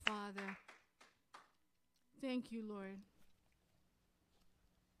Thank you, Lord.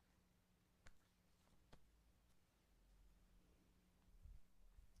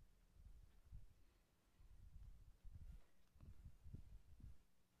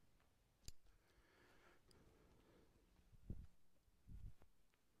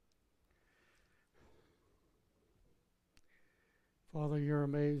 Father, you're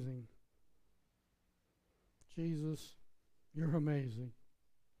amazing. Jesus, you're amazing.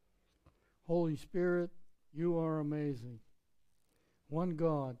 Holy Spirit, you are amazing. One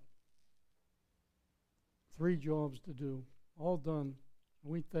God, three jobs to do, all done.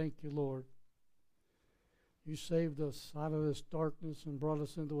 We thank you, Lord. You saved us out of this darkness and brought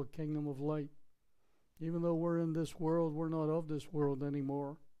us into a kingdom of light. Even though we're in this world, we're not of this world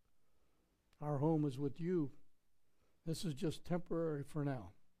anymore. Our home is with you. This is just temporary for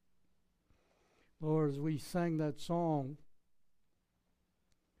now. Lord, as we sang that song,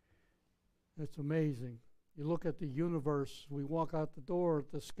 it's amazing. You look at the universe, we walk out the door,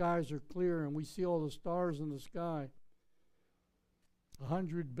 the skies are clear, and we see all the stars in the sky.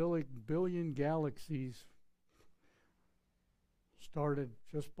 100 billion galaxies started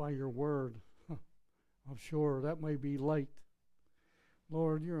just by your word. I'm sure that may be light.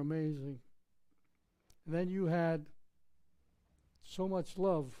 Lord, you're amazing. And then you had so much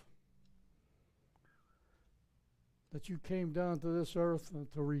love that you came down to this earth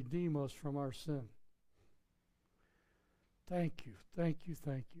to redeem us from our sin. Thank you, thank you,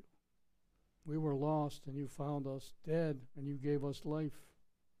 thank you. We were lost and you found us, dead and you gave us life.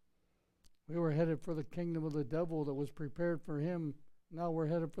 We were headed for the kingdom of the devil that was prepared for him. Now we're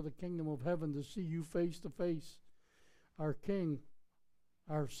headed for the kingdom of heaven to see you face to face. Our King,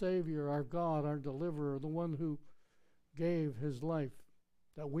 our Savior, our God, our Deliverer, the one who gave his life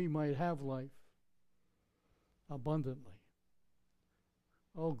that we might have life abundantly.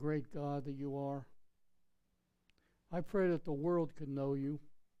 Oh, great God that you are. I pray that the world could know you.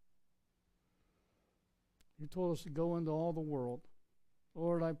 You told us to go into all the world.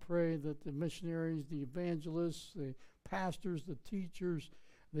 Lord, I pray that the missionaries, the evangelists, the pastors, the teachers,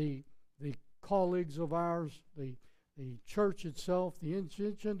 the colleagues of ours, the church itself,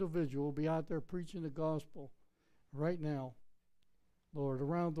 each individual will be out there preaching the gospel right now, Lord,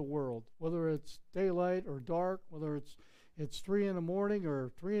 around the world, whether it's daylight or dark, whether it's 3 in the morning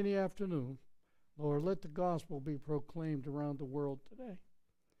or 3 in the afternoon. Lord, let the gospel be proclaimed around the world today.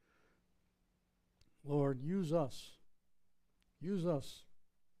 Lord, use us. Use us.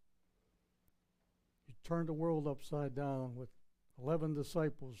 You turned the world upside down with 11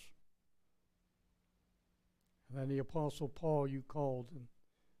 disciples. And then the Apostle Paul you called and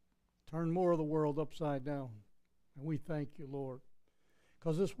turned more of the world upside down. And we thank you, Lord.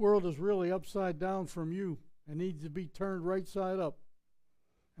 Because this world is really upside down from you and needs to be turned right side up.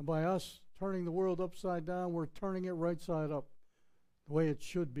 And by us turning the world upside down, we're turning it right side up. The way it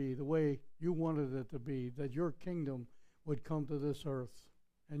should be, the way you wanted it to be, that your kingdom would come to this earth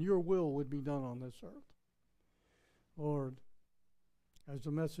and your will would be done on this earth. Lord, as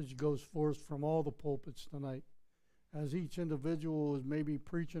the message goes forth from all the pulpits tonight, as each individual is maybe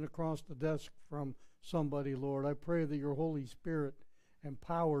preaching across the desk from somebody, Lord, I pray that your Holy Spirit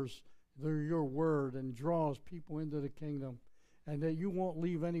empowers your word and draws people into the kingdom, and that you won't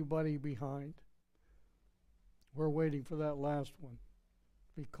leave anybody behind. We're waiting for that last one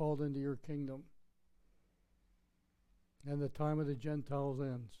to be called into your kingdom. And the time of the Gentiles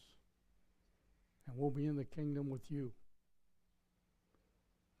ends, and we'll be in the kingdom with you.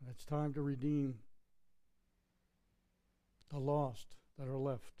 And it's time to redeem the lost that are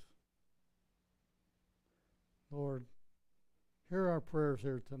left. Lord, hear our prayers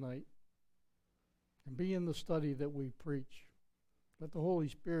here tonight, and be in the study that we preach. Let the Holy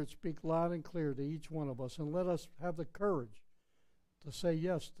Spirit speak loud and clear to each one of us, and let us have the courage to say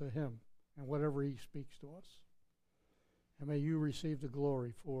yes to him and whatever he speaks to us. And may you receive the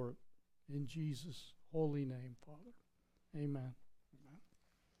glory for it. In Jesus' holy name, Father. Amen.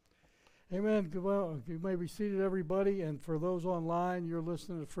 Amen. Well, you may be seated, everybody. And for those online, you're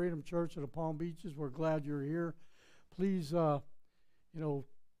listening to Freedom Church of the Palm Beaches. We're glad you're here. Please, tune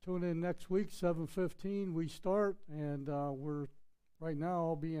in next week, 7:15. We start, and we're right now.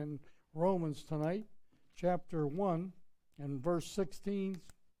 I'll be in Romans tonight, chapter 1, and verse 16.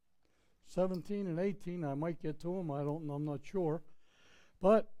 17 and 18, I might get to them. I don't know. I'm not sure.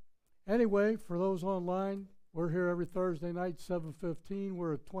 But anyway, for those online, we're here every Thursday night, 7:15.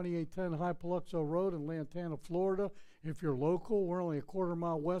 We're at 2810 High Paluxo Road in Lantana, Florida. If you're local, we're only a quarter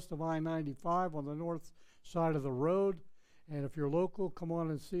mile west of I-95 on the north side of the road. And if you're local, come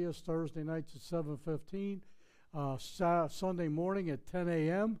on and see us Thursday nights at 7:15. Sunday morning at 10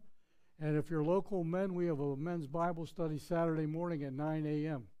 a.m. And if you're local men, we have a men's Bible study Saturday morning at 9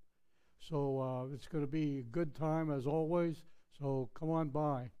 a.m. So it's going to be a good time as always. So come on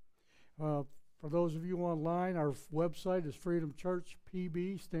by. For those of you online, our website is Freedom Church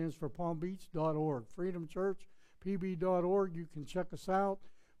PB, stands for palmbeach.org. freedomchurchpb.org. You can check us out,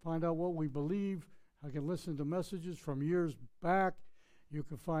 find out what we believe. I can listen to messages from years back. You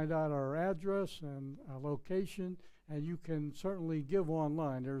can find out our address and our location, and you can certainly give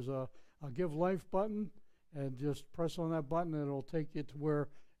online. There's a Give Life button, and just press on that button, and it'll take you to where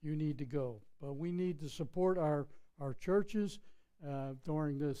you need to go. But we need to support our churches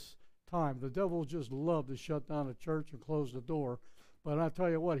during this time. The devil just loved to shut down a church and close the door. But I tell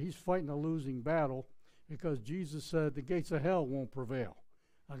you what, he's fighting a losing battle, because Jesus said the gates of hell won't prevail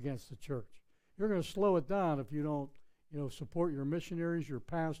against the church. You're going to slow it down if you don't, support your missionaries, your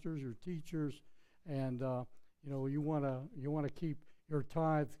pastors, your teachers, and you want to keep your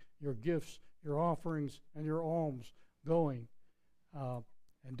tithe, your gifts, your offerings, and your alms going, and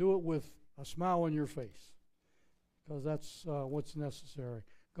do it with a smile on your face, because that's what's necessary.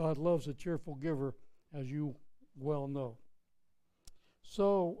 God loves a cheerful giver, as you well know.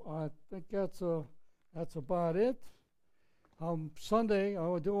 So I think that's about it. Sunday,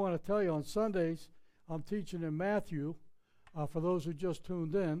 I do want to tell you, on Sundays, I'm teaching in Matthew. For those who just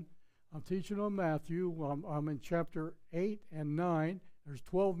tuned in, I'm teaching on Matthew. I'm in chapter 8 and 9. There's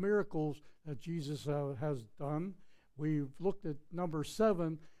 12 miracles that Jesus has done. We looked at number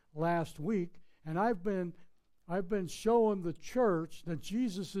 7 last week, and I've been showing the church that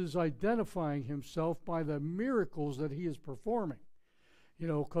Jesus is identifying himself by the miracles that he is performing.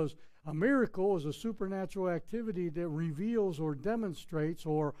 Because a miracle is a supernatural activity that reveals or demonstrates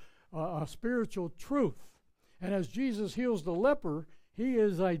or a spiritual truth. And as Jesus heals the leper, he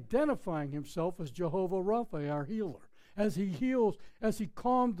is identifying himself as Jehovah Rapha, our healer. As he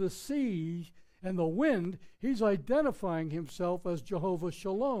calmed the sea and the wind, he's identifying himself as Jehovah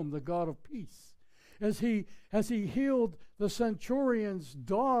Shalom, the God of peace. As he healed the centurion's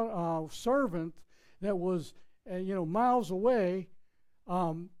servant that was miles away,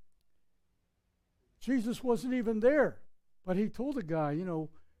 Jesus wasn't even there, but he told the guy,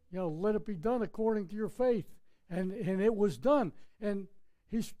 let it be done according to your faith, and it was done. And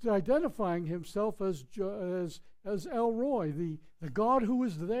he's identifying himself as El Roy, the God who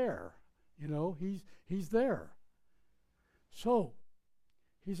is there. He's there. So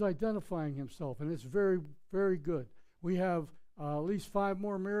he's identifying himself, and it's very, very good. We have at least 5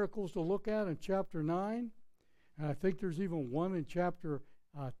 more miracles to look at in chapter 9, and I think there's even one in chapter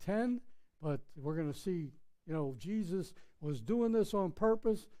 10. But we're going to see, Jesus was doing this on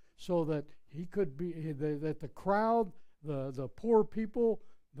purpose so that he could be, that the crowd, the poor people,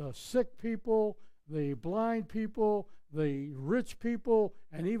 the sick people, the blind people, the rich people,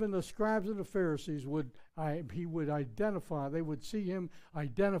 and even the scribes and the Pharisees he would identify, they would see him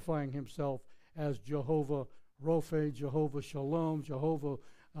identifying himself as Jehovah Rapha, Jehovah Shalom, Jehovah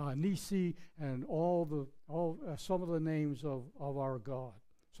Nisi, and some of the names of our God.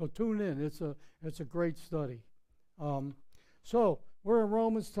 So tune in. It's a great study. So we're in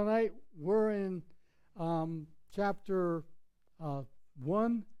Romans tonight. We're in chapter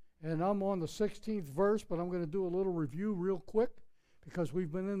 1, and I'm on the 16th verse, but I'm going to do a little review real quick, because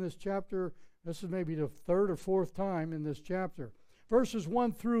we've been in this chapter. This is maybe the 3rd or 4th time in this chapter. Verses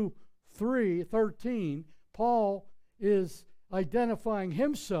 1 through 13, Paul is identifying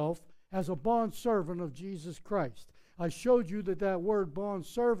himself as a bondservant of Jesus Christ. I showed you that word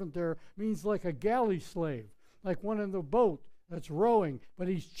bondservant there means like a galley slave, like one in the boat that's rowing, but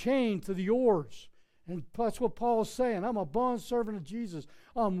he's chained to the oars. And that's what Paul is saying. I'm a bondservant of Jesus.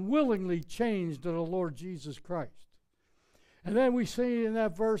 I'm willingly chained to the Lord Jesus Christ. And then we see in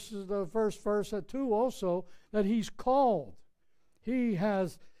that verse, the first verse at 2 also, that he's called. He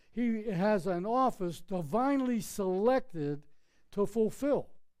has an office divinely selected to fulfill.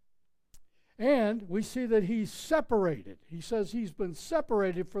 And we see that he's separated. He says he's been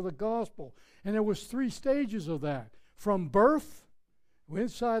separated for the gospel. And there was 3 stages of that. From birth,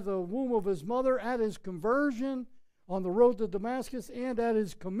 inside the womb of his mother, at his conversion, on the road to Damascus, and at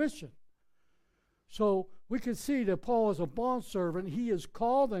his commission. So we can see that Paul is a bondservant. He is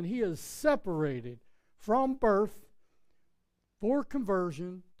called and he is separated from birth for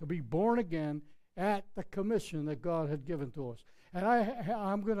conversion, to be born again at the commission that God had given to us. And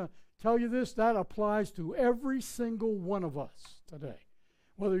I'm going to tell you this, that applies to every single one of us today.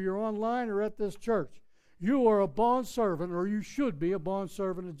 Whether you're online or at this church, you are a bondservant, or you should be a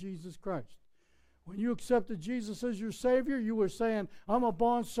bondservant of Jesus Christ. When you accepted Jesus as your Savior, you were saying, I'm a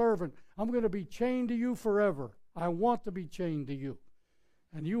bondservant. I'm going to be chained to you forever. I want to be chained to you.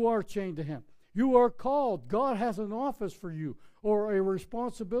 And you are chained to him. You are called. God has an office for you or a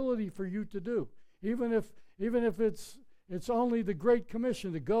responsibility for you to do. Even if it's only the Great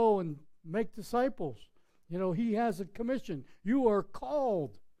Commission to go and make disciples. You know, he has a commission. You are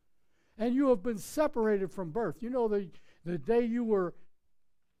called. And you have been separated from birth. You know, the day you were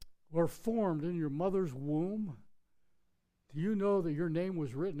formed in your mother's womb, do you know that your name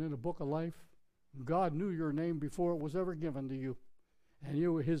was written in the book of life? God knew your name before it was ever given to you. And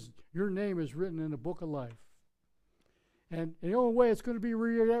your name is written in the book of life. And the only way it's going to be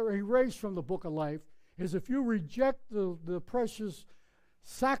erased from the book of life is if you reject the precious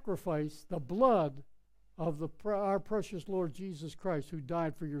sacrifice, the blood of our precious Lord Jesus Christ who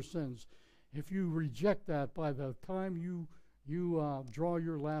died for your sins. If you reject that by the time you draw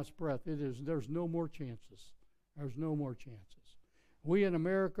your last breath, there's no more chances. There's no more chances. We in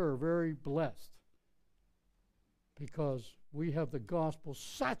America are very blessed because we have the gospel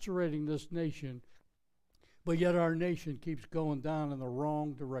saturating this nation, but yet our nation keeps going down in the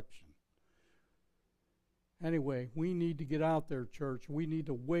wrong direction. Anyway, we need to get out there, church. We need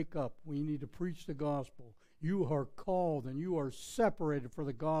to wake up. We need to preach the gospel. You are called and you are separated for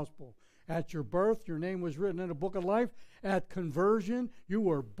the gospel. At your birth, your name was written in the book of life. At conversion, you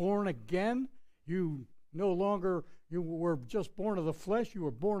were born again. You were just born of the flesh. You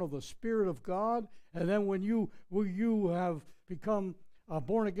were born of the Spirit of God. And then when you have become a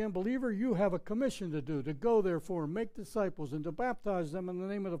born-again believer, you have a commission to do, to go therefore and make disciples and to baptize them in the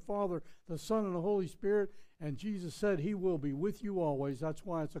name of the Father, the Son, and the Holy Spirit. And Jesus said he will be with you always. That's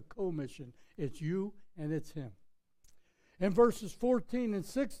why it's a commission. It's you and it's him. In verses 14 and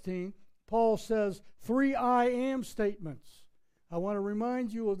 16, Paul says 3 I am statements. I want to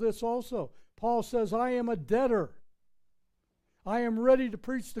remind you of this also. Paul says, I am a debtor. I am ready to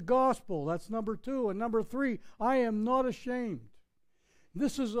preach the gospel. That's number 2. And number 3, I am not ashamed.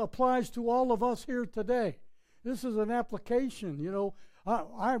 This applies to all of us here today. This is an application. You know,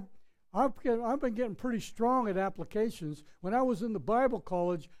 I've been getting pretty strong at applications. When I was in the Bible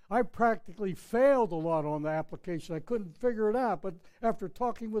college, I practically failed a lot on the application. I couldn't figure it out. But after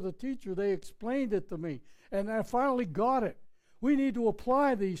talking with a teacher, they explained it to me. And I finally got it. We need to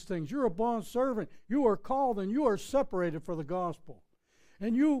apply these things. You're a bond servant. You are called and you are separated for the gospel.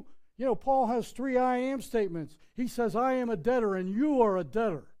 And you know, Paul has 3 I am statements. He says, I am a debtor and you are a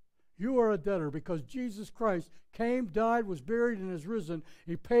debtor. You are a debtor because Jesus Christ came, died, was buried, and is risen.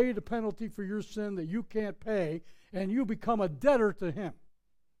 He paid a penalty for your sin that you can't pay, and you become a debtor to him.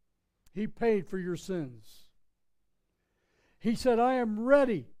 He paid for your sins. He said, I am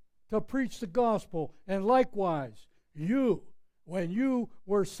ready to preach the gospel. And likewise, when you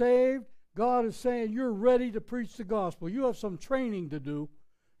were saved, God is saying you're ready to preach the gospel. You have some training to do.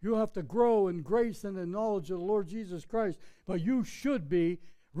 You have to grow in grace and in knowledge of the Lord Jesus Christ. But you should be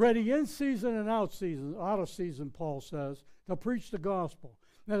ready in season and out of season, Paul says, to preach the gospel.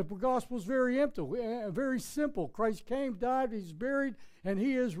 Now, the gospel is very simple. Christ came, died, he's buried, and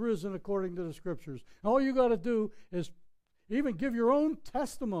he is risen according to the scriptures. All you got to do is even give your own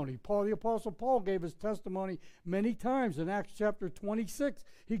testimony. The Apostle Paul gave his testimony many times. In Acts chapter 26,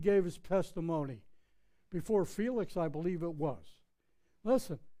 he gave his testimony. Before Felix, I believe it was.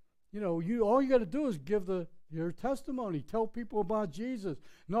 Listen, you know, all you got to do is give your testimony. Tell people about Jesus,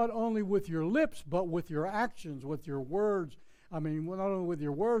 not only with your lips, but with your actions, with your words. I mean, not only with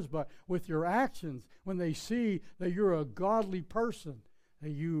your words, but with your actions. When they see that you're a godly person,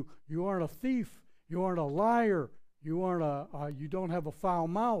 that you aren't a thief, you aren't a liar, you don't have a foul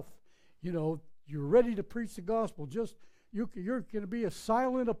mouth. You know, you're ready to preach the gospel. You're going to be a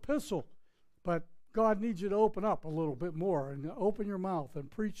silent epistle, but God needs you to open up a little bit more and open your mouth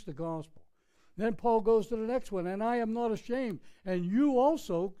and preach the gospel. Then Paul goes to the next one, and I am not ashamed. And you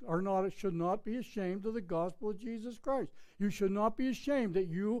also should not be ashamed of the gospel of Jesus Christ. You should not be ashamed that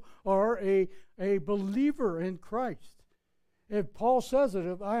you are a believer in Christ. If Paul says it,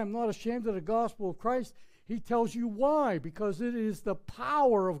 if I am not ashamed of the gospel of Christ, he tells you why. Because it is the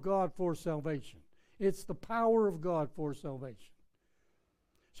power of God for salvation. It's the power of God for salvation.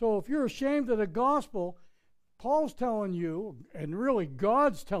 So if you're ashamed of the gospel, Paul's telling you, and really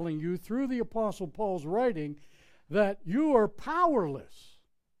God's telling you through the Apostle Paul's writing, that you are powerless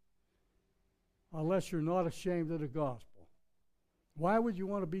unless you're not ashamed of the gospel. Why would you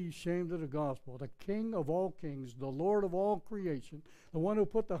want to be ashamed of the gospel? The King of all kings, the Lord of all creation, the one who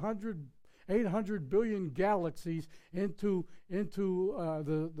put the 800 billion galaxies into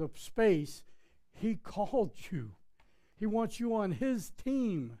the space, he called you. He wants you on his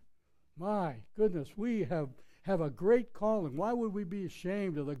team. My goodness, we have a great calling. Why would we be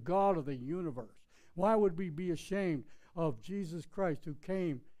ashamed of the God of the universe? Why would we be ashamed of Jesus Christ, who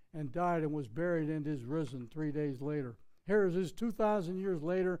came and died and was buried and is risen 3 days later. Here it is 2,000 years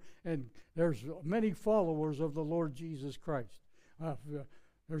later, and there's many followers of the Lord Jesus Christ.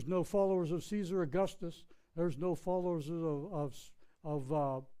 There's no followers of Caesar Augustus. There's no followers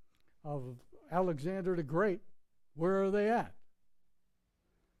of Alexander the Great. Where are they at?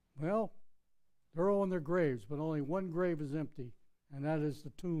 Well, they're all in their graves, but only one grave is empty, and that is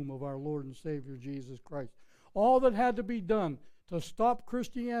the tomb of our Lord and Savior Jesus Christ. All that had to be done to stop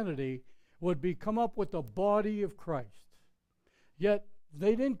Christianity would be come up with the body of Christ. Yet,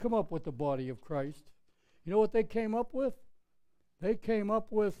 they didn't come up with the body of Christ. You know what they came up with? They came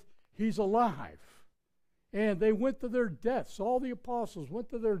up with, He's alive. And they went to their deaths. All the apostles went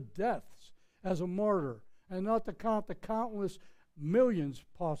to their deaths as a martyr, and not to count the countless millions,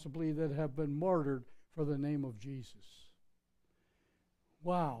 possibly, that have been martyred for the name of Jesus.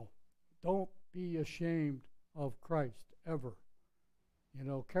 Wow. Don't be ashamed of Christ, ever. You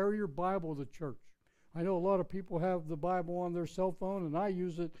know, carry your Bible to church. I know a lot of people have the Bible on their cell phone, and I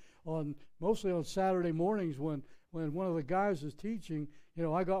use it mostly on Saturday mornings when one of the guys is teaching. You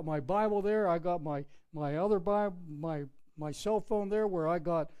know, I got my Bible there. I got my other Bible, my cell phone there, where I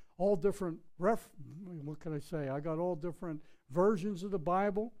got all different what can I say? I got all different versions of the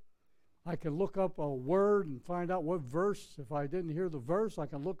Bible. I can look up a word and find out what verse. If I didn't hear the verse, I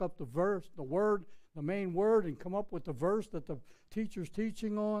can look up the verse, the word, the main word, and come up with the verse that the teacher's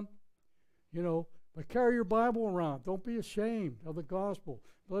teaching on. You know, but carry your Bible around. Don't be ashamed of the gospel.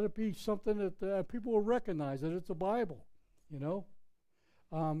 Let it be something that people will recognize that it's a Bible, you know.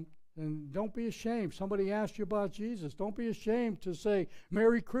 And don't be ashamed. Somebody asked you about Jesus. Don't be ashamed to say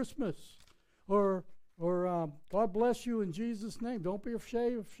Merry Christmas or God bless you in Jesus' name.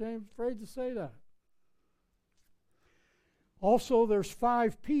 Afraid to say that. Also, there's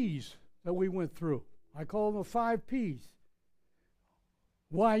 5 P's that we went through. I call them the 5 P's.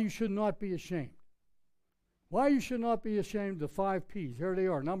 Why you should not be ashamed. Why you should not be ashamed, the 5 P's. Here they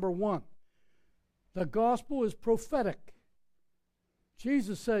are. Number 1, the gospel is prophetic.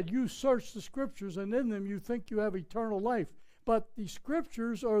 Jesus said, you search the scriptures, and in them you think you have eternal life. But the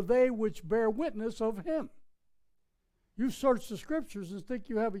scriptures are they which bear witness of him. You search the scriptures and think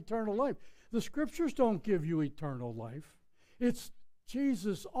you have eternal life. The scriptures don't give you eternal life. It's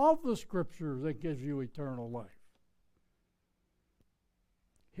Jesus of the scripture that gives you eternal life.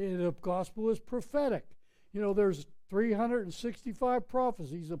 The gospel is prophetic. You know, there's 365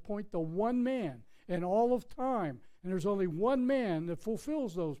 prophecies that point to one man in all of time. And there's only one man that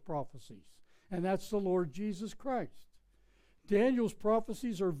fulfills those prophecies, and that's the Lord Jesus Christ. Daniel's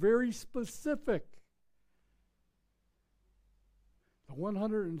prophecies are very specific. The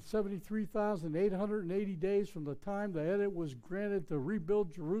 173,880 days from the time the edict was granted to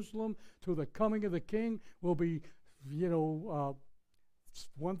rebuild Jerusalem to the coming of the King will be,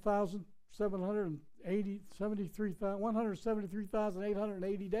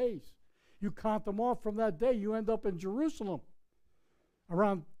 173,880 days. You count them off from that day, you end up in Jerusalem.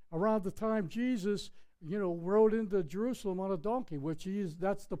 Around the time Jesus, rode into Jerusalem on a donkey,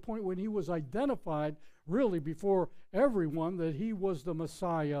 that's the point when he was identified, really before everyone, that he was the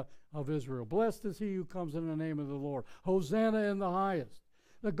Messiah of Israel. Blessed is he who comes in the name of the Lord. Hosanna in the highest.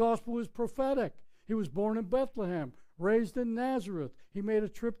 The gospel is prophetic. He was born in Bethlehem, raised in Nazareth. He made a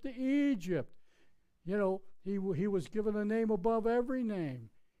trip to Egypt. He was given a name above every name.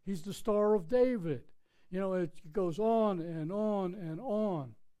 He's the Star of David. It goes on and on and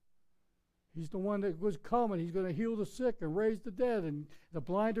on. He's the one that was coming. He's going to heal the sick and raise the dead. And the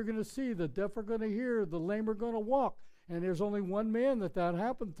blind are going to see. The deaf are going to hear. The lame are going to walk. And there's only one man that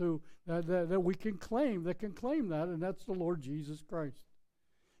happened to, that we can claim, that, and that's the Lord Jesus Christ.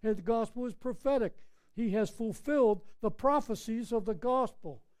 And the gospel is prophetic. He has fulfilled the prophecies of the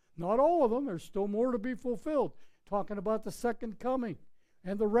gospel. Not all of them. There's still more to be fulfilled. Talking about the second coming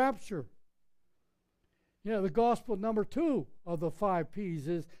and the rapture. The gospel, number 2 of the 5 P's,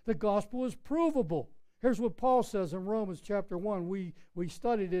 is the gospel is provable. Here's what Paul says in Romans chapter 1. We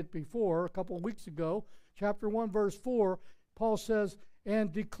studied it before a couple of weeks ago. Chapter 1, verse 4, Paul says,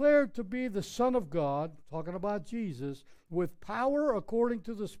 and declared to be the Son of God, talking about Jesus, with power according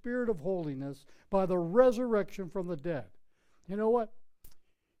to the Spirit of holiness by the resurrection from the dead. You know what?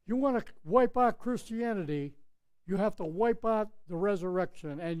 You want to wipe out Christianity, you have to wipe out the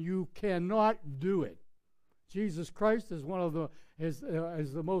resurrection, and you cannot do it. Jesus Christ is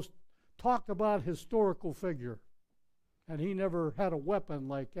is the most talked about historical figure, and he never had a weapon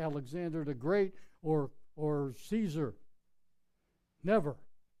like Alexander the Great or Caesar. Never.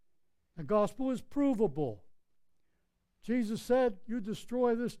 The gospel is provable. Jesus said, you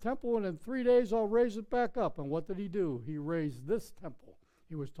destroy this temple, and in 3 days I'll raise it back up. And what did he do? He raised this temple.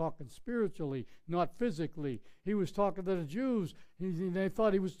 He was talking spiritually, not physically. He was talking to the Jews. They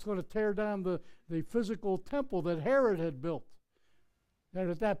thought he was going to tear down the physical temple that Herod had built. And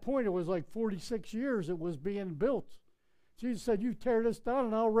at that point, it was like 46 years it was being built. Jesus said, you tear this down,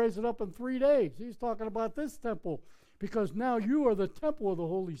 and I'll raise it up in 3 days. He's talking about this temple, because now you are the temple of the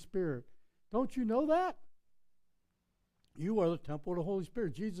Holy Spirit. Don't you know that? You are the temple of the Holy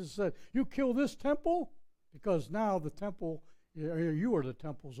Spirit. Jesus said, you kill this temple, because now the temple, you are the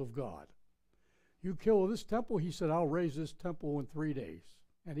temples of God. You kill this temple, he said, I'll raise this temple in 3 days.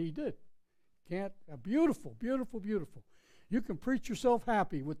 And he did. Beautiful, beautiful, beautiful. You can preach yourself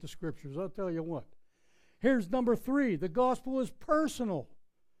happy with the scriptures, I'll tell you what. Here's number 3. The gospel is personal.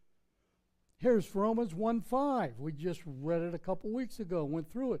 Here's Romans 1:5. We just read it a couple weeks ago,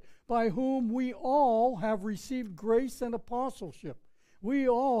 went through it. By whom we all have received grace and apostleship. We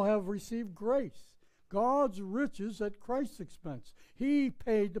all have received grace. God's riches at Christ's expense. He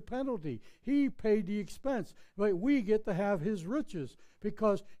paid the penalty. He paid the expense. But we get to have his riches,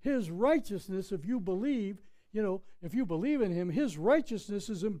 because his righteousness, if you believe, if you believe in him, his righteousness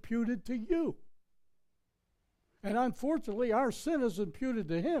is imputed to you. And unfortunately, our sin is imputed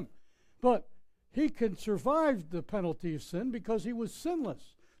to him. But he can survive the penalty of sin because he was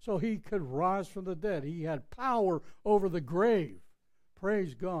sinless. So he could rise from the dead. He had power over the grave.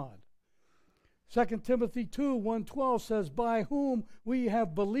 Praise God. 2 Timothy 2:1-12 says, by whom we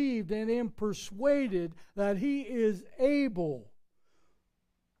have believed and am persuaded that he is able.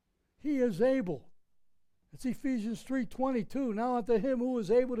 He is able. It's Ephesians 3:22. Now unto him who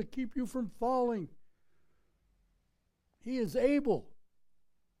is able to keep you from falling. He is able.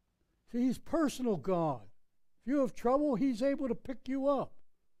 See, he's personal God. If you have trouble, he's able to pick you up.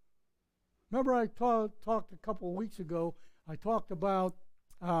 Remember I talked a couple of weeks ago, I talked about,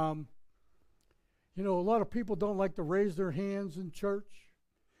 a lot of people don't like to raise their hands in church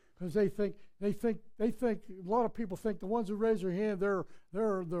because they think, a lot of people think the ones who raise their hand,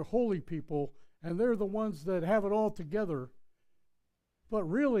 they're holy people, and they're the ones that have it all together. But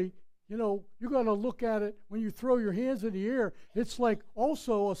really, you got to look at it when you throw your hands in the air. It's like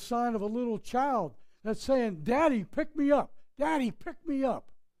also a sign of a little child that's saying, Daddy, pick me up. Daddy, pick me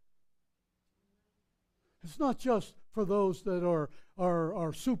up. It's not just for those that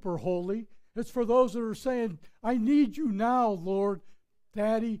are super holy. It's for those that are saying, I need you now, Lord.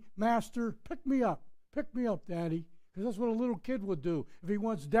 Daddy, Master, pick me up. Pick me up, Daddy. Because that's what a little kid would do if he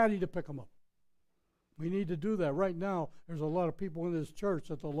wants Daddy to pick him up. We need to do that. Right now, there's a lot of people in this church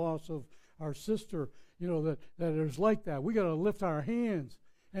at the loss of our sister, that is like that. We got to lift our hands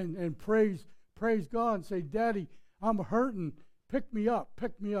and praise God and say, Daddy, I'm hurting. Pick me up.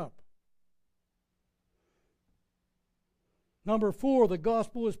 Pick me up. Number 4, the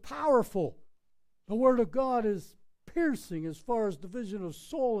gospel is powerful. The word of God is piercing as far as division of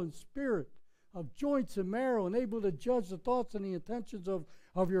soul and spirit, of joints and marrow, and able to judge the thoughts and the intentions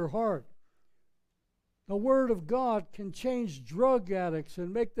of your heart. The Word of God can change drug addicts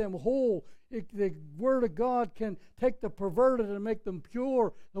and make them whole. The Word of God can take the perverted and make them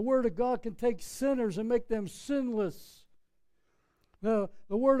pure. The Word of God can take sinners and make them sinless. The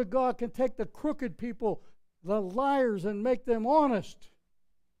Word of God can take the crooked people, the liars, and make them honest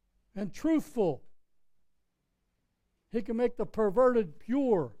and truthful. He can make the perverted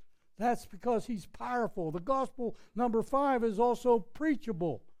pure. That's because he's powerful. The gospel, number 5, is also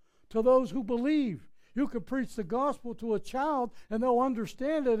preachable to those who believe. You can preach the gospel to a child and they'll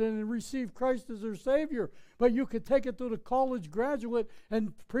understand it and receive Christ as their Savior. But you can take it to the college graduate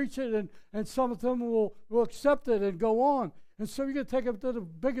and preach it, and some of them will accept it and go on. And so you can take it to the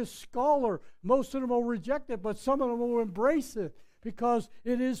biggest scholar. Most of them will reject it, but some of them will embrace it because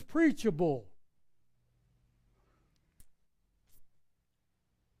it is preachable.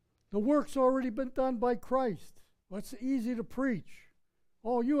 The work's already been done by Christ. It's easy to preach.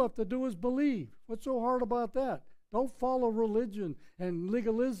 All you have to do is believe. What's so hard about that? Don't follow religion and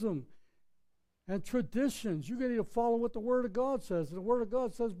legalism and traditions. You need to follow what the Word of God says. And the Word of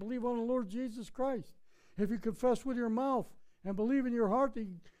God says, believe on the Lord Jesus Christ. If you confess with your mouth and believe in your heart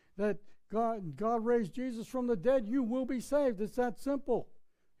that God raised Jesus from the dead, you will be saved. It's that simple.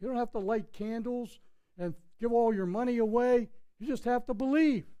 You don't have to light candles and give all your money away. You just have to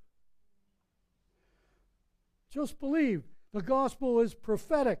believe. Just believe. The gospel is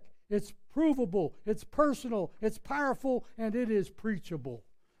prophetic, it's provable, it's personal, it's powerful, and it is preachable.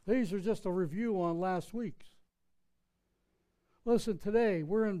 These are just a review on last week's. Listen, today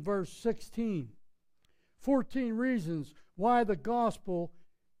we're in verse 16. 14 reasons why the gospel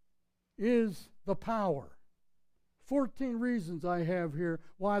is the power. 14 reasons I have here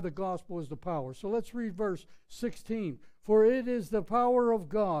why the gospel is the power. So let's read verse 16. For it is the power of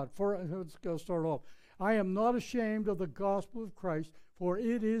God. Let's go start off. I am not ashamed of the gospel of Christ, for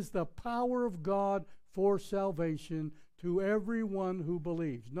it is the power of God for salvation to everyone who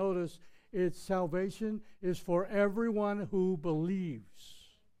believes. Notice, its salvation is for everyone who believes.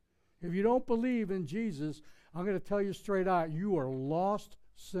 If you don't believe in Jesus, I'm going to tell you straight out, you are a lost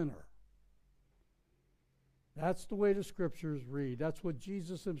sinner. That's the way the scriptures read. That's what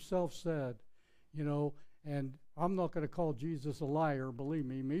Jesus himself said, and I'm not going to call Jesus a liar, believe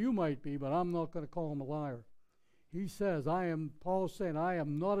me. You might be, but I'm not going to call him a liar. He says, Paul is saying, I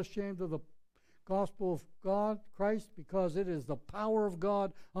am not ashamed of the gospel of God, Christ, because it is the power of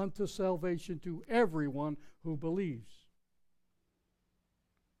God unto salvation to everyone who believes.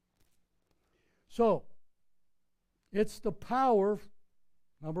 So, it's the power,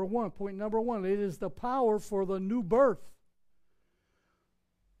 point number one, it is the power for the new birth.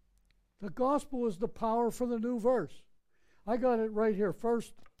 The gospel is the power for the new verse. I got it right here, 1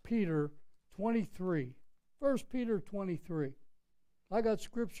 Peter 23. 1 Peter 23. I got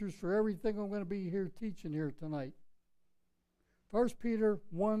scriptures for everything I'm going to be here teaching here tonight. 1 Peter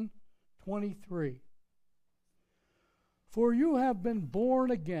 1:23. For you have been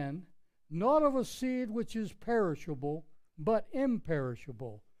born again, not of a seed which is perishable, but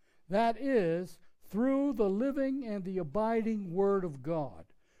imperishable. That is, through the living and the abiding word of God.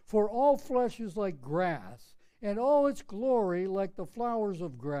 For all flesh is like grass, and all its glory like the flowers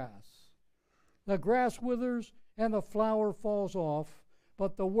of grass. The grass withers, and the flower falls off,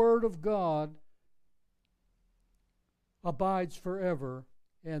 but the word of God abides forever,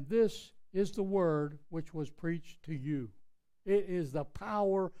 and this is the word which was preached to you. It is the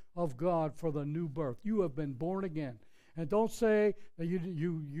power of God for the new birth. You have been born again. And don't say that you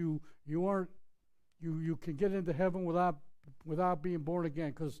can get into heaven without being born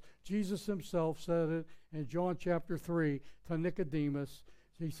again, because Jesus himself said it in John chapter 3 to Nicodemus.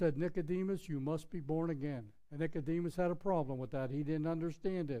 He said, Nicodemus, you must be born again. And Nicodemus had a problem with that. He didn't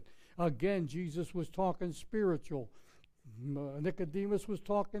understand it. Again, Jesus was talking spiritual. Nicodemus was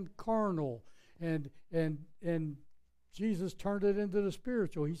talking carnal. And Jesus turned it into the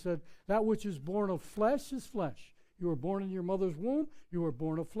spiritual. He said, that which is born of flesh is flesh. You were born in your mother's womb, you were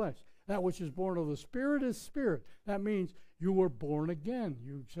born of flesh. That which is born of the Spirit is spirit. That means you were born again.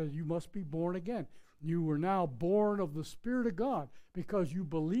 You said you must be born again. You were now born of the Spirit of God because you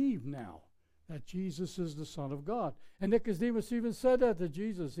believe now that Jesus is the Son of God. And Nicodemus even said that to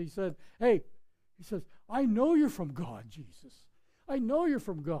Jesus. He said, I know you're from God, Jesus. I know you're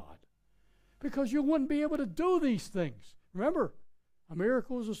from God, because you wouldn't be able to do these things. Remember, a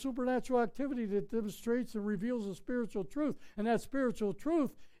miracle is a supernatural activity that demonstrates and reveals a spiritual truth. And that spiritual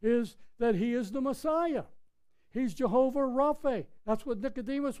truth is that he is the Messiah. He's Jehovah Rapha. That's what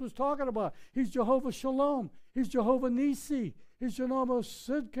Nicodemus was talking about. He's Jehovah Shalom. He's Jehovah Nisi. He's Jehovah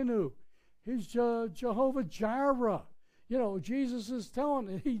Sidkenu. He's Jehovah Jireh. Jesus is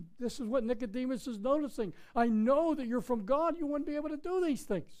telling, this is what Nicodemus is noticing. I know that you're from God. You wouldn't be able to do these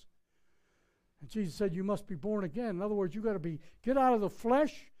things. And Jesus said, you must be born again. In other words, you got to get out of the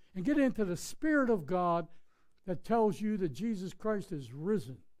flesh and get into the Spirit of God that tells you that Jesus Christ is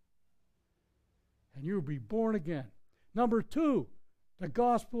risen. And you'll be born again. Number 2, the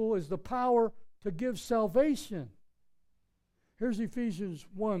gospel is the power to give salvation. Here's Ephesians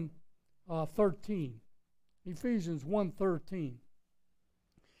 1:13. Ephesians 1:13.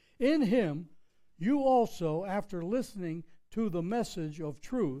 In him you also, after listening to the message of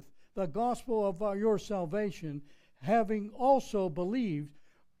truth, the gospel of your salvation, having also believed,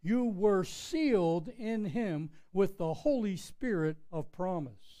 you were sealed in him with the Holy Spirit of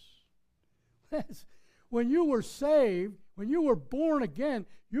promise. When you were saved, when you were born again,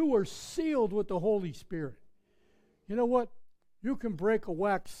 you were sealed with the Holy Spirit. You know what? You can break a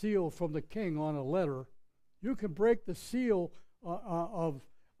wax seal from the king on a letter. You can break the seal of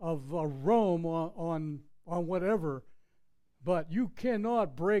Rome on whatever. But you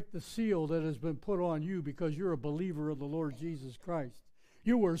cannot break the seal that has been put on you because you're a believer of the Lord Jesus Christ.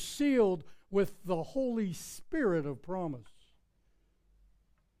 You were sealed with the Holy Spirit of promise.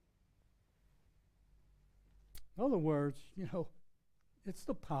 In other words, it's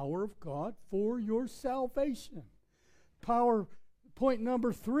the power of God for your salvation. Point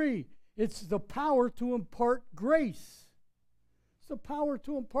number 3, it's the power to impart grace. It's the power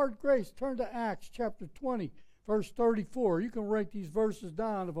to impart grace. Turn to Acts chapter 20. Verse 34. You can write these verses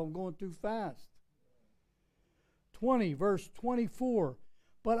down if I'm going too fast. 20, verse 24.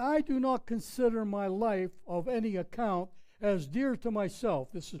 But I do not consider my life of any account as dear to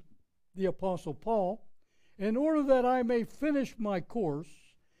myself. This is the Apostle Paul. in order that I may finish my course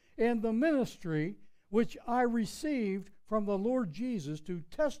and the ministry which I received from the Lord Jesus to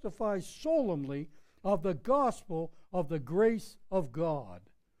testify solemnly of the gospel of the grace of God.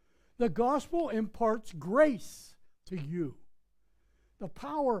 The gospel imparts grace to you. The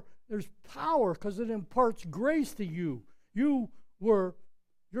power, there's power because it imparts grace to you. You're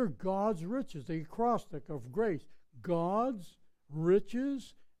God's riches, the acrostic of grace. God's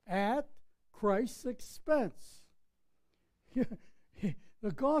riches at Christ's expense.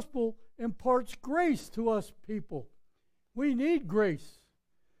 The gospel imparts grace to us people. We need grace.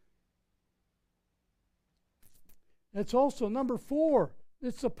 It's also number 4.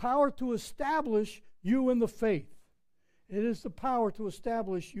 It's the power to establish you in the faith. It is the power to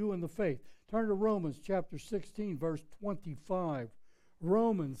establish you in the faith. Turn to Romans chapter 16, verse 25.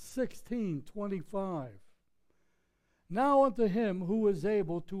 Romans 16:25. Now unto him who is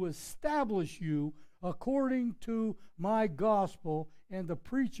able to establish you according to my gospel and the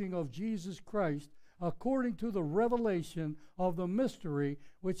preaching of Jesus Christ, according to the revelation of the mystery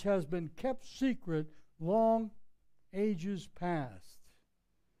which has been kept secret long ages past.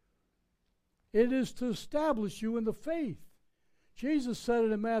 It is to establish you in the faith. Jesus said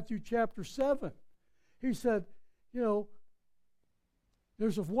it in Matthew chapter 7. He said,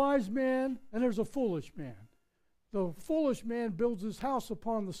 there's a wise man and there's a foolish man. The foolish man builds his house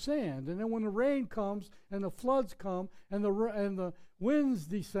upon the sand, and then when the rain comes and the floods come and the winds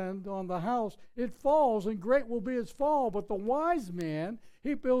descend on the house, it falls, and great will be its fall. But the wise man,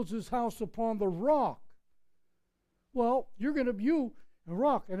 he builds his house upon the rock. Well, you're going to be a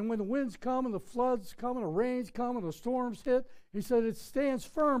rock, and when the winds come and the floods come and the rains come and the storms hit, he said it stands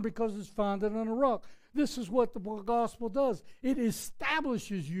firm because it's founded on a rock. This is what the gospel does. It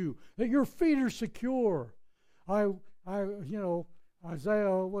establishes you, that your feet are secure. Isaiah,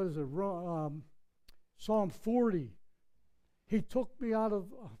 Psalm 40. He took me out of,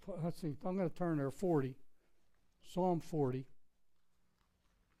 I'm going to turn there, 40. Psalm 40,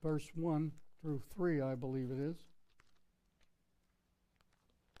 verse 1 through 3, I believe it is.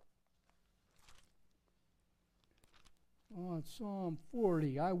 On Psalm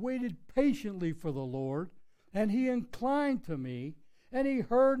 40, I waited patiently for the Lord, and he inclined to me, and he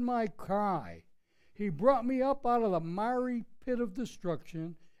heard my cry. He brought me up out of the miry pit of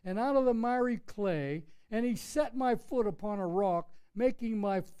destruction, and out of the miry clay, and he set my foot upon a rock, making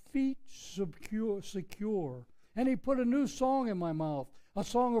my feet secure. And he put a new song in my mouth, a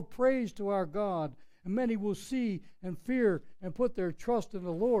song of praise to our God. And many will see and fear and put their trust in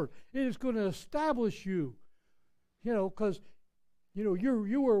the Lord. It is going to establish you. Because,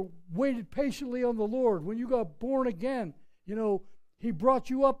 you were waited patiently on the Lord. When you got born again, he brought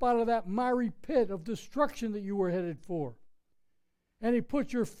you up out of that miry pit of destruction that you were headed for. And he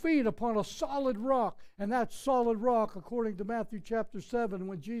put your feet upon a solid rock. And that solid rock, according to Matthew chapter 7,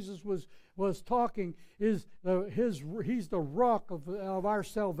 when Jesus was talking, is he's the rock of our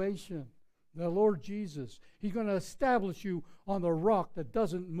salvation, the Lord Jesus. He's going to establish you on the rock that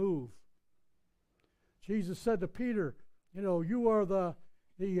doesn't move. Jesus said to Peter, you are the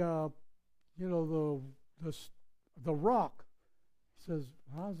rock. He says,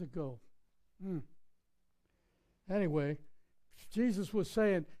 how does it go? Anyway, Jesus was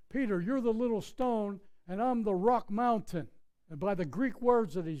saying, Peter, you're the little stone, and I'm the rock mountain. And by the Greek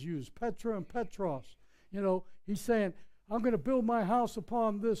words that he's used, Petra and Petros, he's saying, I'm going to build my house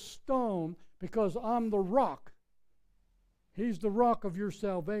upon this stone because I'm the rock. He's the rock of your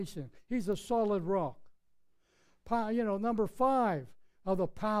salvation. He's a solid rock. Number 5 of the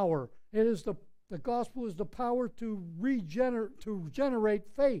power. It is the gospel is the power to generate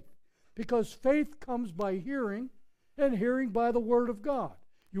faith, because faith comes by hearing, and hearing by the Word of God.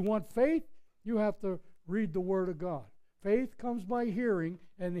 You want faith? You have to read the Word of God. Faith comes by hearing,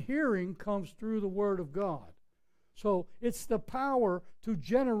 and hearing comes through the Word of God. So it's the power to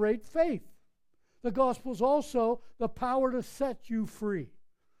generate faith. The gospel is also the power to set you free.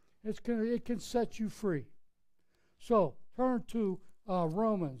 It can set you free. So turn to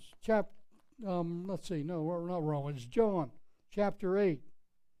Romans chapter. Not Romans. John chapter 8.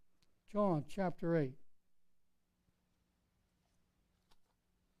 John chapter 8.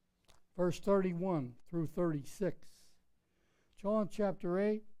 Verse 31 through 36. John chapter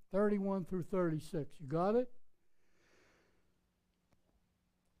 8, 31 through 36. You got it?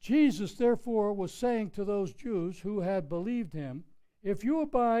 Jesus, therefore, was saying to those Jews who had believed him, if you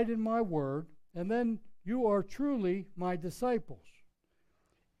abide in my word, and then you are truly my disciples.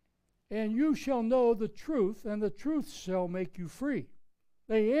 And you shall know the truth, and the truth shall make you free.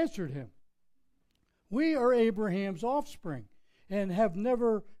 They answered him, we are Abraham's offspring, and have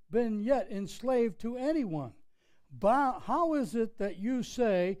never been yet enslaved to anyone. How is it that you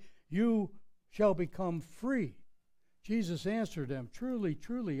say you shall become free? Jesus answered them, Truly,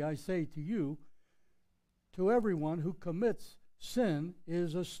 truly, I say to you, to everyone who commits sin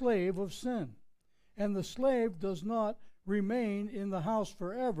is a slave of sin. And the slave does not remain in the house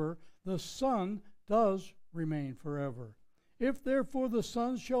forever, the Son does remain forever. If therefore the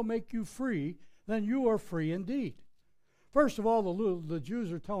Son shall make you free, then you are free indeed. First of all, the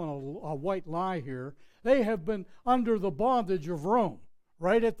Jews are telling a white lie here. They have been under the bondage of Rome.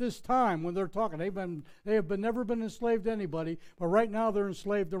 Right at this time when they're talking, they have never been enslaved to anybody, but right now they're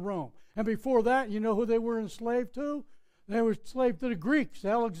enslaved to Rome. And before that, you know who they were enslaved to? They were enslaved to the Greeks,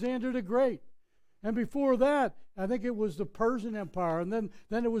 Alexander the Great. And before that, I think it was the Persian Empire, and then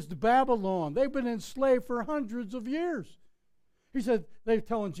it was the Babylon. They've been enslaved for hundreds of years. He said, they're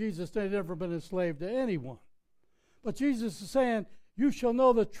telling Jesus they've never been enslaved to anyone. But Jesus is saying, you shall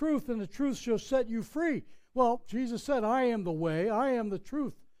know the truth, and the truth shall set you free. Well, Jesus said, I am the way, I am the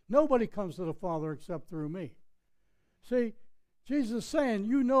truth. Nobody comes to the Father except through me. See, Jesus is saying,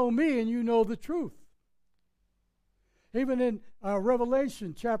 you know me and you know the truth. Even in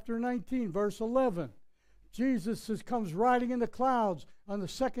Revelation chapter 19, verse 11, Jesus comes riding in the clouds on the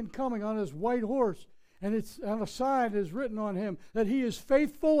second coming on his white horse, and it's on the side is written on him that he is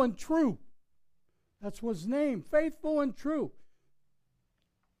faithful and true. That's his name, faithful and true.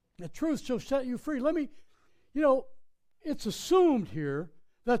 The truth shall set you free. It's assumed here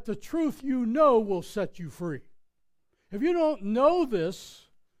that the truth you know will set you free. If you don't know this,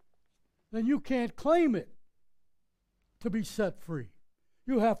 then you can't claim it to be set free.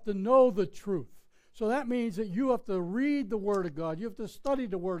 You have to know the truth. So that means that you have to read the Word of God. You have to study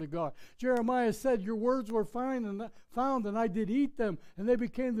the Word of God. Jeremiah said, your words were found and I did eat them, and they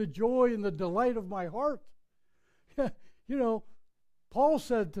became the joy and the delight of my heart. Paul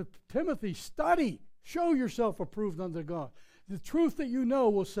said to Timothy, study, show yourself approved unto God. The truth that you know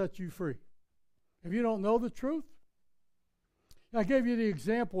will set you free. If you don't know the truth, I gave you the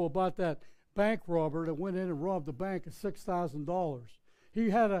example about that bank robber that went in and robbed the bank of $6,000.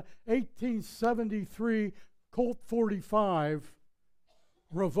 He had a 1873 Colt 45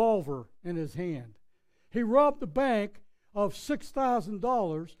 revolver in his hand. He robbed the bank of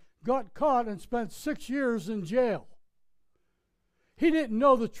 $6,000, got caught, and spent 6 years in jail. He didn't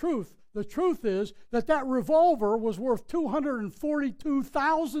know the truth. The truth is that revolver was worth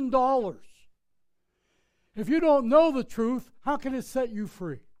 $242,000. If you don't know the truth, how can it set you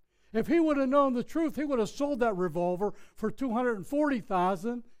free? If he would have known the truth, he would have sold that revolver for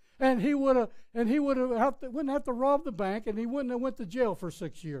 $240,000, and he wouldn't have to rob the bank, and he wouldn't have went to jail for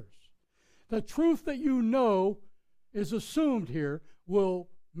 6 years. The truth that you know is assumed here will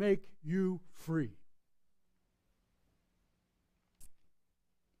make you free.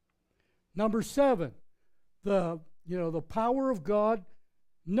 Number 7, the power of God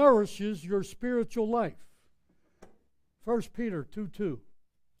nourishes your spiritual life. 1 Peter 2:2.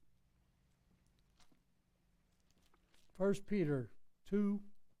 1 Peter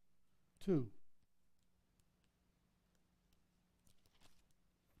 2:2.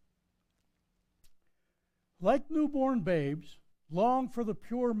 Like newborn babes, long for the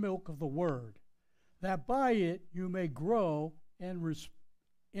pure milk of the word, that by it you may grow in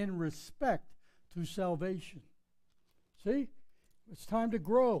respect to salvation. See? It's time to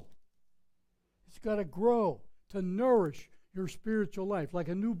grow. It's got to grow to nourish your spiritual life like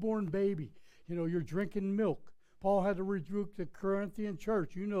a newborn baby. You're drinking milk. Paul had to rebuke the Corinthian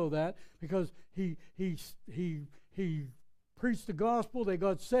church. You know that because he preached the gospel. They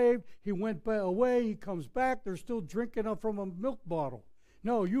got saved. He went away. He comes back. They're still drinking from a milk bottle.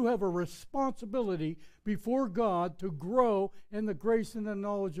 No, you have a responsibility before God to grow in the grace and the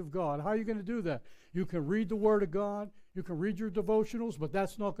knowledge of God. How are you going to do that? You can read the Word of God. You can read your devotionals, but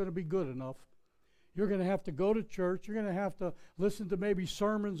that's not going to be good enough. You're going to have to go to church. You're going to have to listen to maybe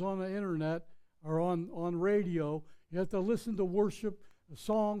sermons on the internet or on radio. You have to listen to worship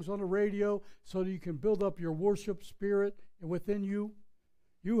songs on the radio so that you can build up your worship spirit within you.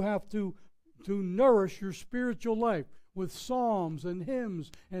 You have to nourish your spiritual life with psalms and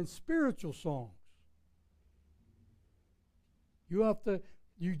hymns and spiritual songs. You got to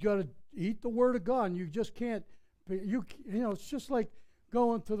eat the Word of God, and you just can't. It's just like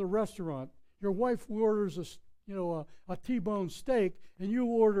going to the restaurant. Your wife orders a T-bone steak, and you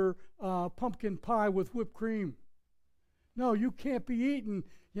order pumpkin pie with whipped cream. No, you can't be eating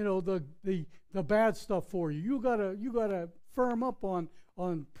the bad stuff for you. You gotta firm up on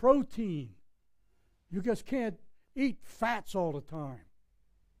protein. You just can't eat fats all the time.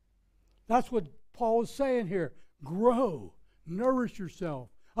 That's what Paul is saying here. Grow, nourish yourself.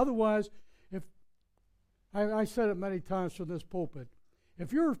 Otherwise, I said it many times from this pulpit.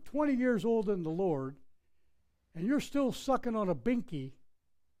 If you're 20 years old in the Lord and you're still sucking on a binky,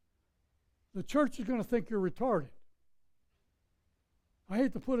 the church is going to think you're retarded. I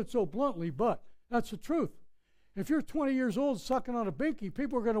hate to put it so bluntly, but that's the truth. If you're 20 years old sucking on a binky,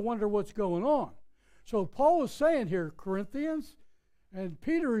 people are going to wonder what's going on. So Paul is saying here, Corinthians, and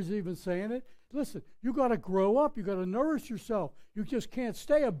Peter is even saying it, listen, you got to grow up. You got to nourish yourself. You just can't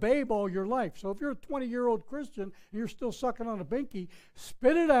stay a babe all your life. So if you're a 20-year-old Christian and you're still sucking on a binky,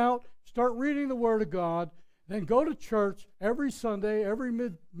 spit it out, start reading the Word of God, then go to church every Sunday, every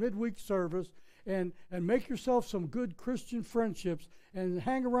midweek service, and make yourself some good Christian friendships and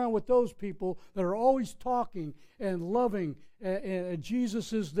hang around with those people that are always talking and loving, and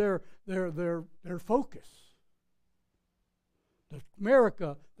Jesus is their focus.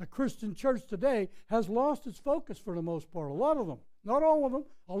 America, the Christian church today, has lost its focus for the most part. A lot of them. Not all of them.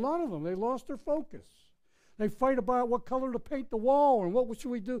 A lot of them. They lost their focus. They fight about what color to paint the wall and what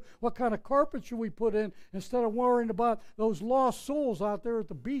should we do, what kind of carpet should we put in, instead of worrying about those lost souls out there at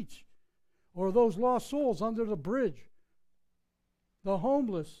the beach or those lost souls under the bridge. The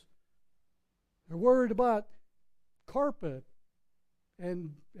homeless. They're worried about carpet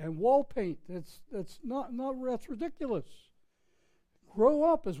and wall paint. That's ridiculous. Grow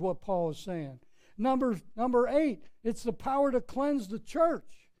up is what Paul is saying. Number 8, it's the power to cleanse the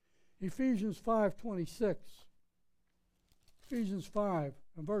church. Ephesians 5:26. Ephesians 5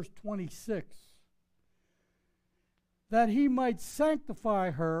 and verse 26. That he might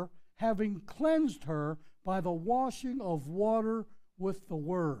sanctify her, having cleansed her by the washing of water with the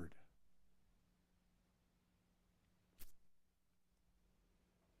word.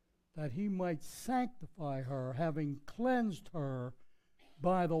 That he might sanctify her, having cleansed her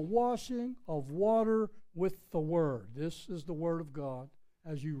by the washing of water with the word. This is the word of God.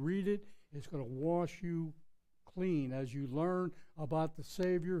 As you read it, it's going to wash you clean. As you learn about the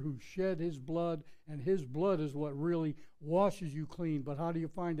Savior who shed his blood, and his blood is what really washes you clean. But how do you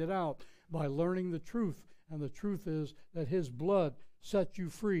find it out? By learning the truth. And the truth is that his blood sets you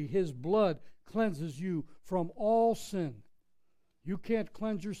free. His blood cleanses you from all sin. You can't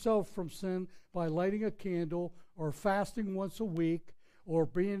cleanse yourself from sin by lighting a candle or fasting once a week or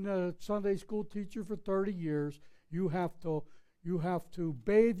being a Sunday school teacher for 30 years. You have to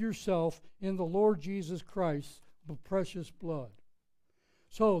bathe yourself in the Lord Jesus Christ, the precious blood.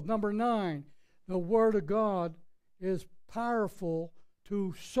 So, number 9, the Word of God is powerful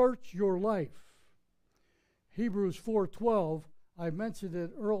to search your life. Hebrews 4:12, I mentioned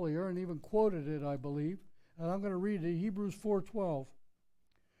it earlier and even quoted it, I believe. And I'm going to read it, Hebrews 4:12.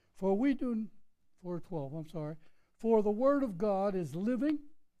 For the Word of God is living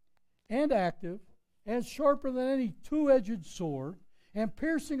and active and sharper than any two-edged sword, and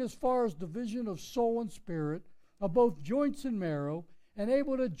piercing as far as division of soul and spirit, of both joints and marrow, and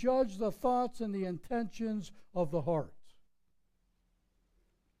able to judge the thoughts and the intentions of the heart.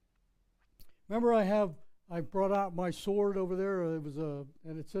 Remember, I brought out my sword over there.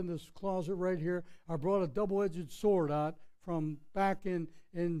 And it's in this closet right here. I brought a double-edged sword out from back in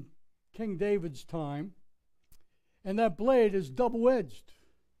King David's time. And that blade is double-edged.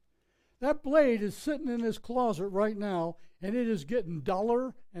 That blade is sitting in this closet right now, and it is getting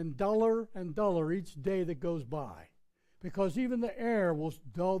duller and duller and duller each day that goes by, because even the air will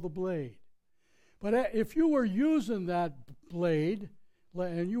dull the blade. But if you were using that blade,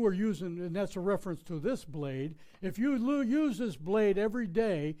 and that's a reference to this blade, if you use this blade every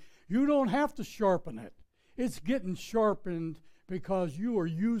day, you don't have to sharpen it. It's getting sharpened because you are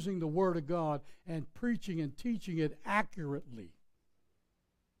using the Word of God and preaching and teaching it accurately.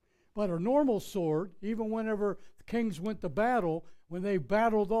 But a normal sword, even whenever the kings went to battle, when they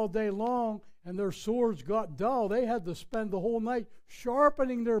battled all day long and their swords got dull, they had to spend the whole night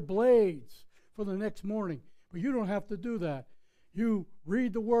sharpening their blades for the next morning. But you don't have to do that. You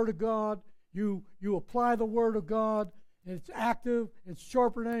read the Word of God, you apply the Word of God, and it's active, it's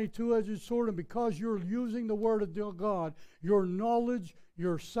sharper than any two-edged sword, and because you're using the Word of God, your knowledge,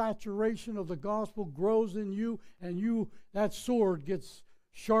 your saturation of the gospel grows in you, and that sword gets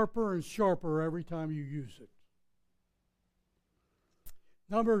sharper and sharper every time you use it.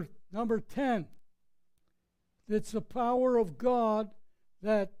 Number 10, it's the power of God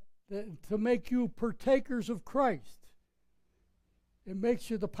that to make you partakers of Christ. It makes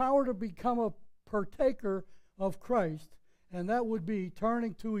you the power to become a partaker of Christ, and that would be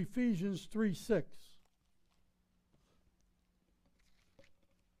turning to Ephesians 3:6.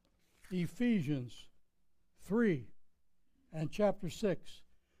 Ephesians 3 and chapter 6.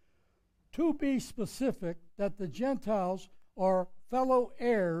 To be specific, that the Gentiles are fellow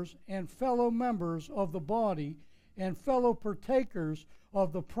heirs and fellow members of the body and fellow partakers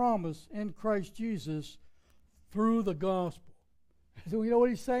of the promise in Christ Jesus through the gospel. Do we know what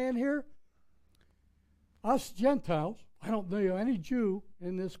he's saying here? Us Gentiles, I don't know any Jew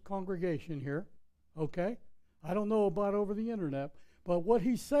in this congregation here, okay? I don't know about over the internet, but what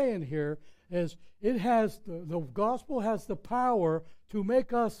he's saying here is it has the gospel has the power to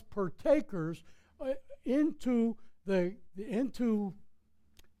make us partakers into the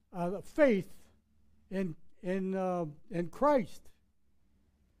faith in Christ.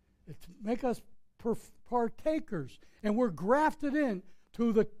 It's make us partakers, and we're grafted in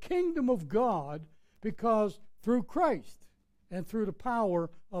to the kingdom of God because through Christ and through the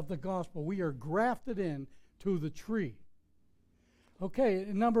power of the gospel, we are grafted in to the tree. Okay,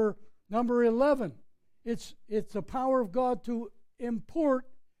 number 11. It's the power of God to impart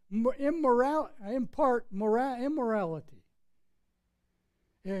immorality.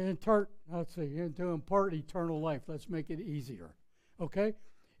 To impart eternal life. Let's make it easier. Okay?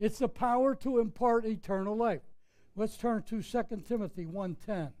 It's the power to impart eternal life. Let's turn to 2 Timothy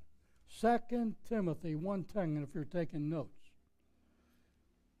 1:10. 2 Timothy 1:10, if you're taking notes.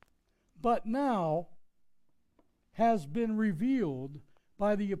 But now has been revealed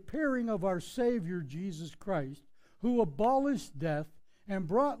by the appearing of our Savior Jesus Christ, who abolished death and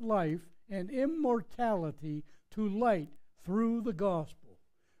brought life and immortality to light through the gospel.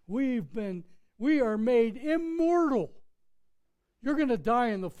 We are made immortal. You're going to die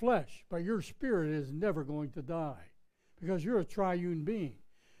in the flesh, but your spirit is never going to die because you're a triune being.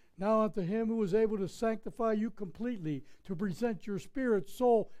 Now unto him who is able to sanctify you completely, to present your spirit,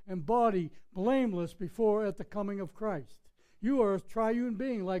 soul, and body blameless before at the coming of Christ. You are a triune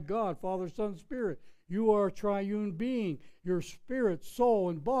being like God, Father, Son, Spirit. You are a triune being, your spirit, soul,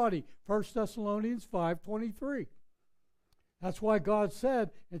 and body. 1 Thessalonians 5:23. That's why God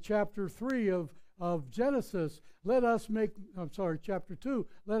said in chapter 3 of Genesis, chapter 2,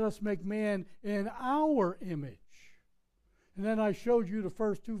 let us make man in our image. And then I showed you the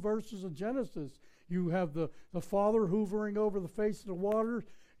first two verses of Genesis. You have the Father hovering over the face of the waters.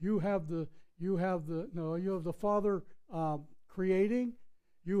 You have the Father creating.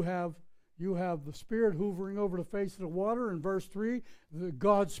 You have the Spirit hovering over the face of the water. In verse 3,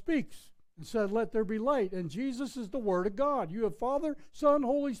 God speaks and said, let there be light. And Jesus is the Word of God. You have Father, Son,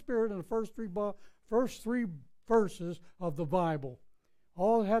 Holy Spirit in the first three verses of the Bible.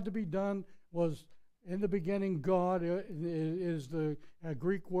 All that had to be done was, in the beginning, God is the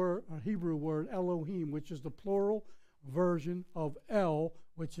Greek word, Hebrew word, Elohim, which is the plural version of El,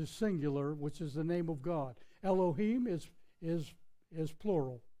 which is singular, which is the name of God. Elohim is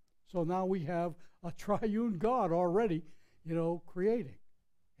plural. So now we have a triune God already, creating.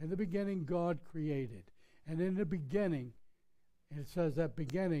 In the beginning, God created. And in the beginning, it says that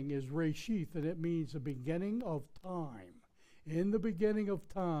beginning is Reshith, and it means the beginning of time. In the beginning of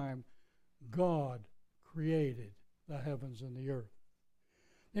time, God created the heavens and the earth.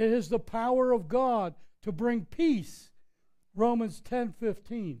 It is the power of God to bring peace. Romans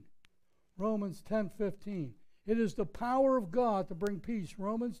 10:15. Romans 10:15. It is the power of God to bring peace.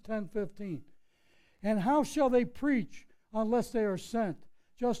 Romans 10:15. And how shall they preach unless they are sent?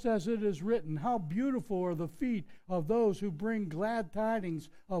 Just as it is written, how beautiful are the feet of those who bring glad tidings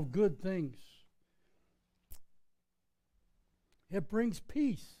of good things. It brings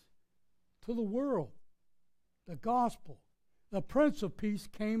peace to the world. The gospel. The Prince of Peace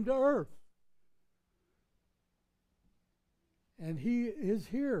came to earth. And he is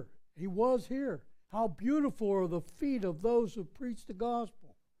here. He was here. How beautiful are the feet of those who preach the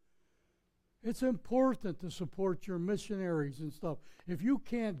gospel. It's important to support your missionaries and stuff. If you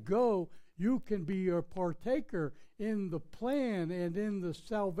can't go, you can be a partaker in the plan and in the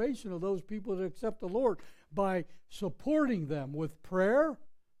salvation of those people that accept the Lord by supporting them with prayer,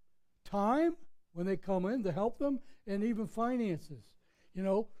 time when they come in to help them, and even finances.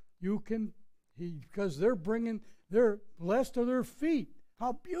 Because they're blessed are their feet.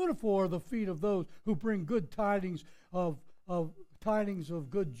 How beautiful are the feet of those who bring good tidings of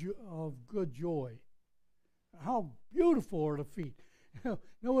good joy. How beautiful are the feet. You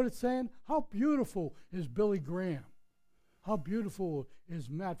know what it's saying? How beautiful is Billy Graham? How beautiful is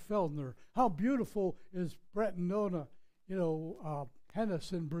Matt Feldner? How beautiful is Brett and Nona,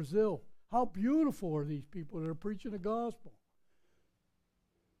 Hennis in Brazil? How beautiful are these people that are preaching the gospel?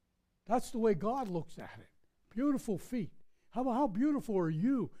 That's the way God looks at it. Beautiful feet. How beautiful are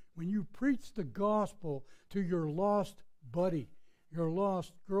you when you preach the gospel to your lost buddy, your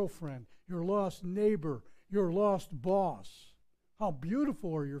lost girlfriend, your lost neighbor, your lost boss? How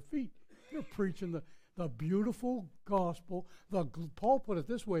beautiful are your feet? You're preaching the the beautiful gospel, Paul put it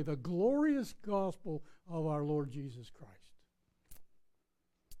this way, the glorious gospel of our Lord Jesus Christ.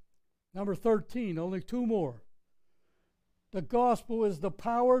 Number 13, only two more. The gospel is the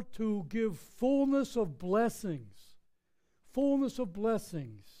power to give fullness of blessings. Fullness of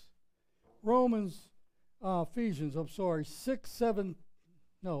blessings. Ephesians, 6,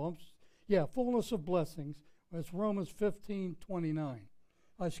 fullness of blessings. It's Romans 15:29.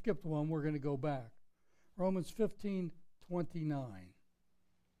 I skipped one, we're going to go back. Romans 15:29.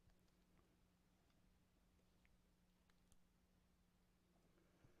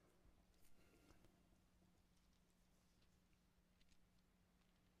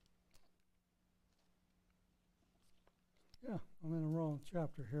 Yeah, I'm in the wrong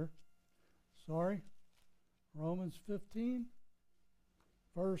chapter here. Sorry. Romans 15,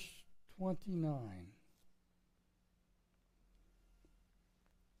 verse 29.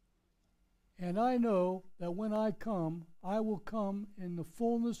 And I know that when I come, I will come in the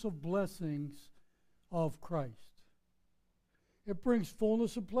fullness of blessings of Christ. It brings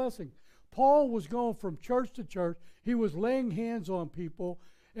fullness of blessing. Paul was going from church to church. He was laying hands on people.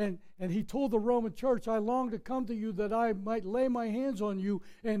 And he told the Roman church, I long to come to you that I might lay my hands on you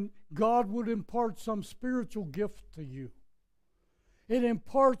and God would impart some spiritual gift to you. It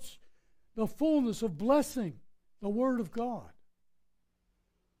imparts the fullness of blessing, the Word of God.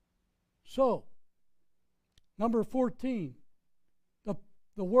 So, number 14,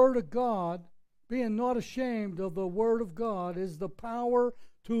 the Word of God, being not ashamed of the Word of God, is the power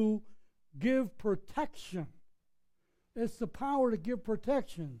to give protection. It's the power to give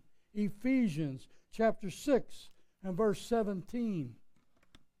protection. Ephesians chapter 6 and verse 17.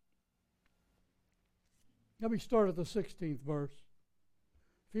 Let me start at the 16th verse.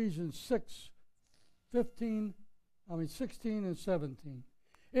 Ephesians 16 and 17.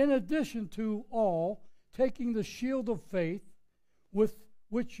 In addition to all, taking the shield of faith, with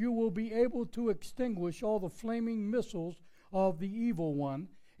which you will be able to extinguish all the flaming missiles of the evil one,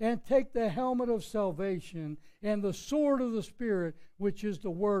 and take the helmet of salvation and the sword of the Spirit, which is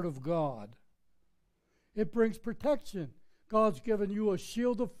the Word of God. It brings protection. God's given you a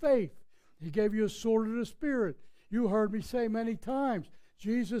shield of faith. He gave you a sword of the Spirit. You heard me say many times,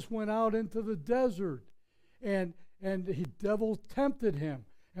 Jesus went out into the desert, and the devil tempted him.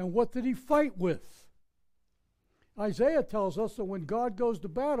 And what did he fight with? Isaiah tells us that when God goes to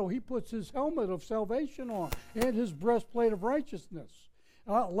battle, he puts his helmet of salvation on and his breastplate of righteousness.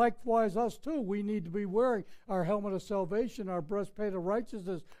 Likewise, us too, we need to be wearing our helmet of salvation, our breastplate of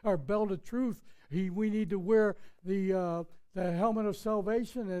righteousness, our belt of truth. We need to wear the helmet of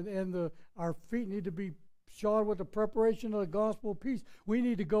salvation, and our feet need to be shod with the preparation of the gospel of peace. We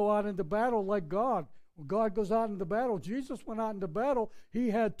need to go out into battle like God. When God goes out into battle, Jesus went out into battle. He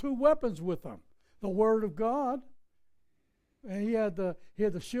had two weapons with him: the Word of God, and he had the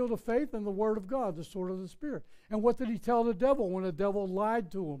shield of faith and the Word of God, the sword of the Spirit. And what did he tell the devil when the devil lied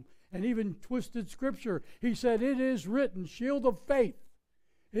to him and even twisted Scripture? He said, "It is written," shield of faith.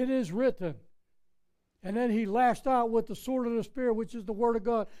 It is written. And then he lashed out with the sword of the Spirit, which is the Word of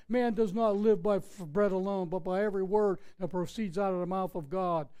God. Man does not live by bread alone, but by every word that proceeds out of the mouth of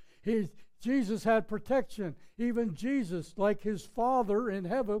God. Jesus had protection. Even Jesus, like his Father in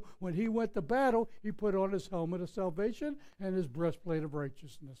heaven, when he went to battle, he put on his helmet of salvation and his breastplate of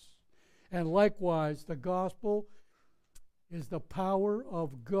righteousness. And likewise, the gospel is the power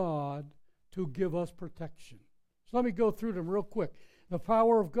of God to give us protection. So let me go through them real quick. The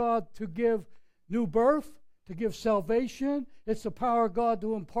power of God to give new birth, to give salvation. It's the power of God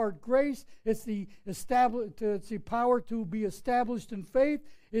to impart grace. It's the power to be established in faith.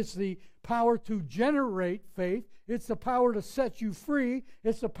 It's the power to generate faith. It's the power to set you free.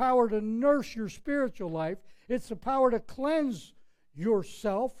 It's the power to nurse your spiritual life. It's the power to cleanse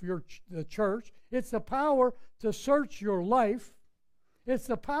yourself, the church. It's the power to search your life. It's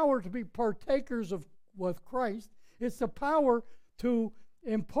the power to be partakers with Christ. It's the power to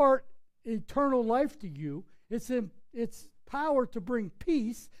impart eternal life to you. It's power to bring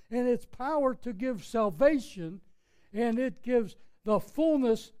peace, and it's power to give salvation, and it gives the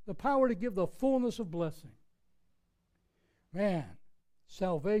power to give the fullness of blessing. Man,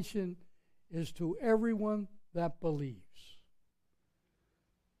 salvation is to everyone that believes.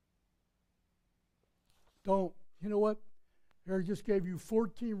 You know what? I just gave you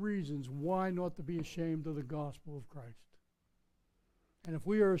 14 reasons why not to be ashamed of the gospel of Christ. And if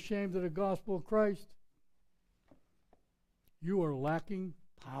we are ashamed of the gospel of Christ, you are lacking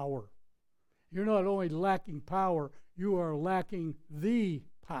power. You're not only lacking power, you are lacking the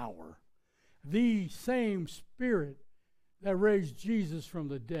power, the same Spirit that raised Jesus from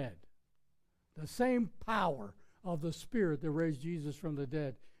the dead. the same power of the Spirit that raised Jesus from the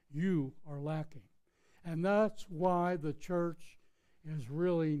dead, you are lacking. And that's why the church is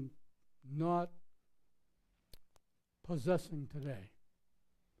really not possessing today.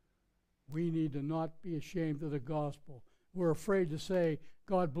 We need to not be ashamed of the gospel. We're afraid to say,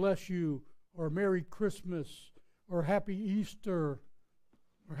 God bless you, or Merry Christmas, or Happy Easter,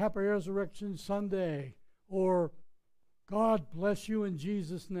 or Happy Resurrection Sunday, or God bless you in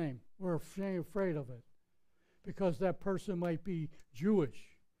Jesus' name. We're afraid of it because that person might be Jewish.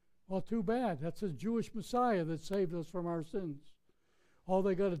 Well, too bad. That's a Jewish Messiah that saved us from our sins. All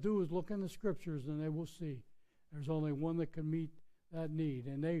they got to do is look in the Scriptures and they will see there's only one that can meet that need,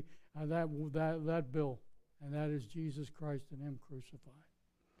 and that bill, and that is Jesus Christ and Him crucified.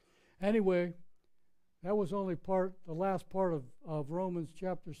 Anyway, that was only the last part of Romans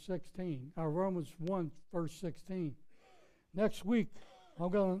chapter 16, Romans 1, verse 16. Next week, I'm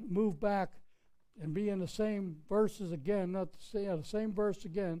going to move back and be in the same verses again, not the same verse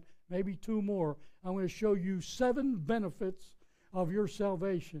again, maybe two more. I'm going to show you 7 benefits of your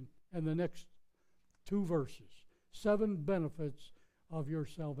salvation in the next 2 verses. 7 benefits of your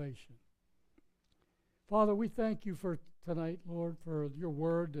salvation. Father, we thank you for tonight, Lord, for your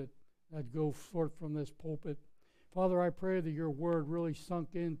word that go forth from this pulpit. Father, I pray that your word really sunk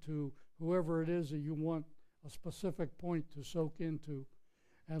into whoever it is that you want a specific point to soak into.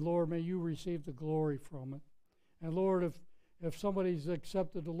 And Lord, may you receive the glory from it. And Lord, if somebody's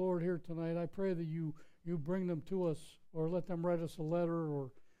accepted the Lord here tonight, I pray that you bring them to us, or let them write us a letter,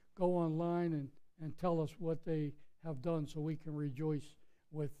 or go online and tell us what they have done, so we can rejoice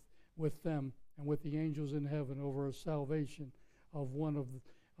with them and with the angels in heaven over a salvation of one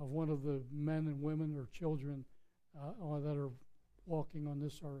of the men and women or children that are walking on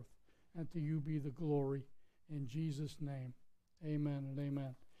this earth. And to you be the glory, in Jesus' name. Amen and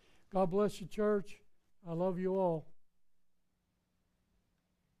amen. God bless you, church. I love you all.